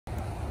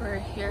We're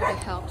here to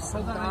help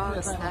some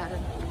dogs that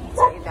need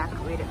to be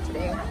evacuated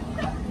today.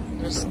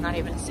 There's not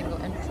even a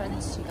single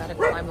entrance. You gotta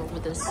climb over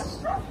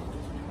this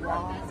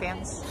wall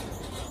fence.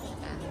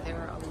 And there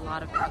are a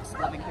lot of dogs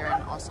living here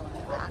and also in the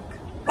back.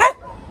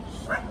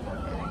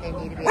 And they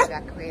need to be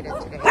evacuated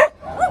today.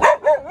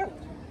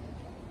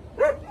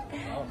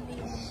 And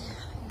the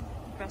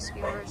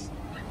rescuers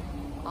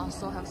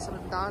also have some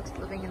dogs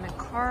living in the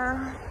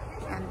car.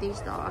 And these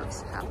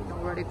dogs have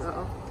nowhere to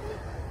go.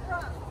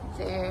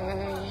 There's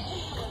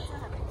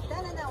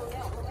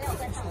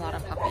a lot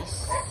of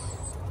puppies.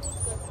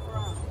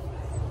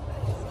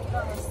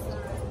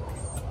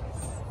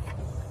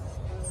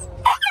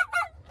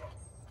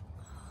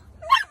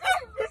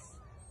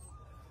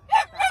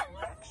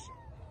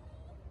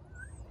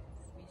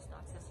 These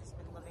dogs have just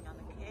been living on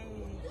the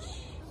cage.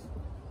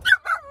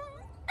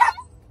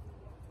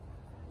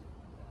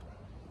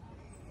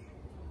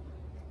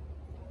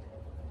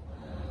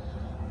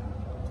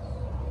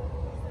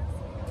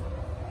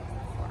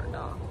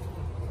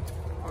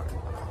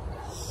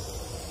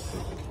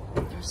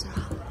 There's a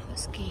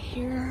husky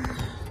here.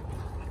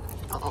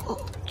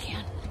 Oh,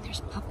 can't.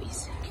 There's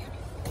puppies.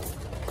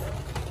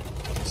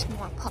 There's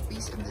more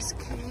puppies in this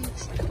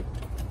cage.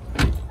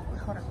 Wait,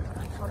 hold on.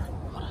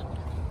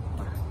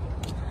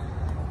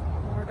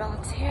 More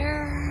dogs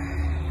here.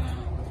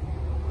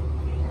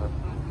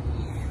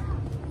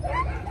 Where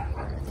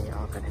are they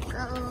all gonna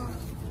go?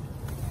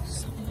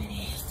 So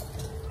many.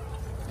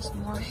 There's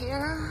more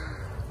here.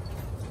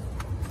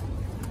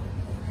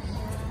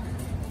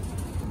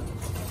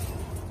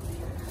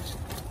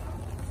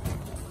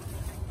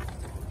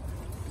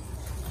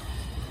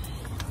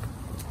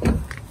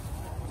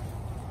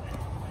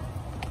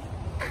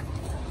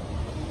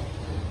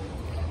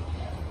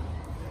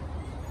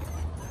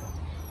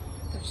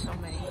 So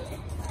many.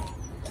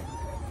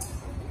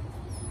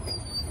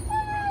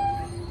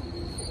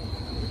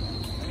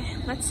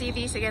 Let's see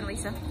these again,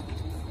 Lisa.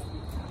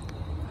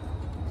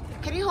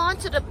 Can you hold on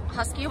to the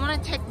husky? I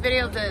want to take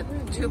video of the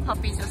two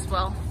puppies as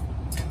well.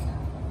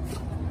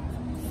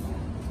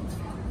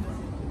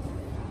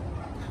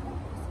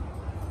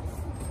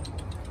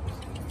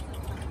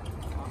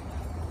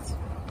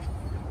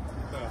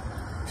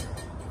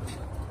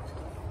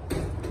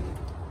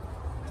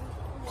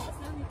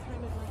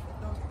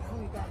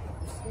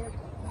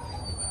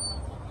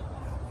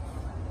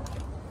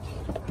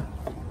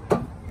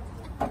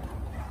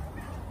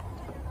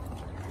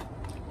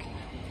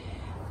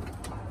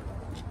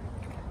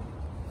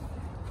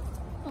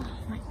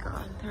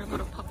 There are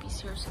little puppies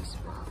here as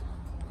well.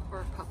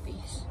 Poor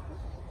puppies.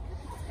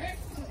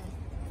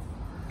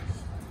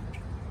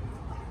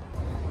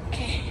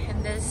 Okay,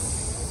 in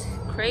this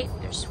crate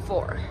there's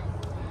 4.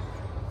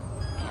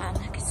 And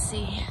I can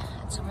see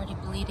it's already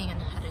bleeding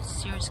and had a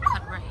serious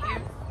cut right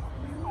here.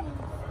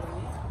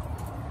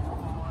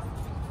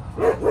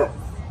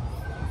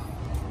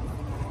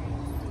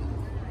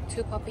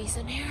 2 puppies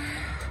in here.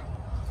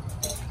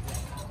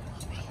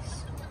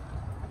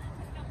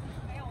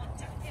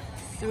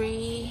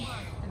 3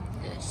 in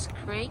this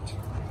crate.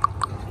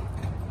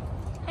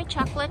 Hi,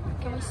 Chocolate.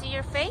 Can we see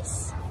your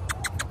face?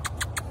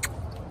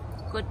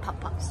 Good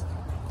pup-pups.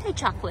 Hey,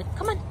 Chocolate.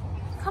 Come on.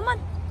 Come on.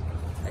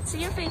 Let's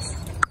see your face.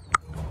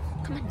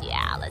 Come on.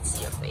 Yeah, let's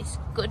see your face.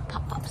 Good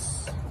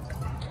pup-pups.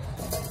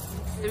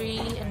 3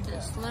 in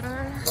this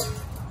litter.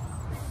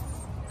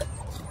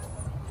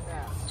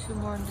 2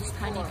 more in this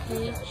tiny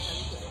cage.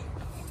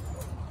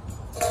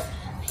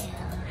 And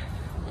here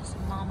is a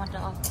mama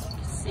dog. You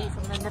can see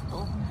from the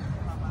nipple.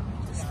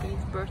 Just gave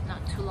birth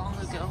not too long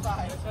ago.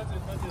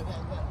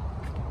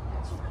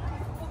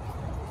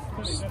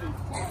 There's 2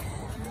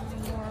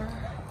 more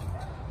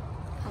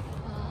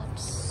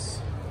pup-pups.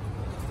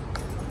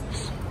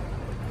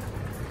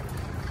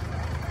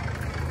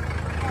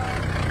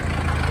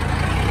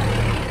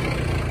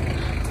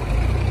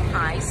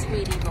 Hi,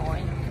 sweetie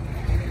boy.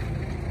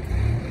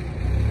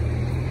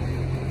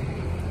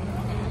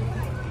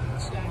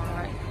 2 more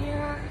right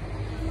here.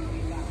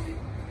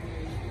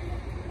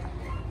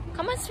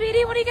 Come on,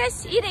 sweetie, what are you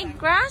guys eating?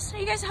 Grass? Are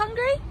you guys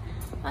hungry?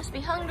 Must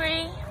be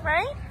hungry,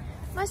 right?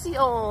 Must be,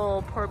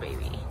 oh, poor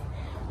baby.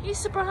 You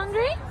super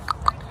hungry?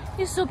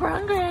 You're super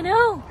hungry, I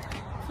know.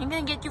 I'm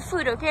gonna get you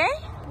food, okay?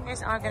 You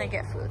guys are gonna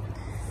get food.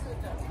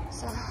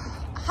 So,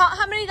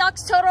 how many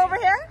dogs total over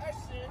here?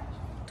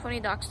 20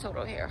 dogs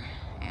total here,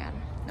 and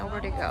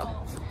nowhere to go.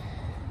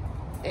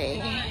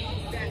 They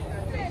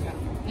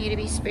need to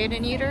be spayed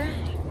and neutered,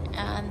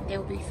 and they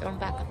will be thrown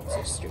back onto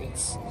the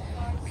streets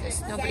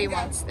because nobody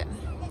wants them.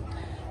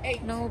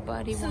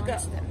 Nobody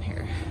wants them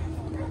here.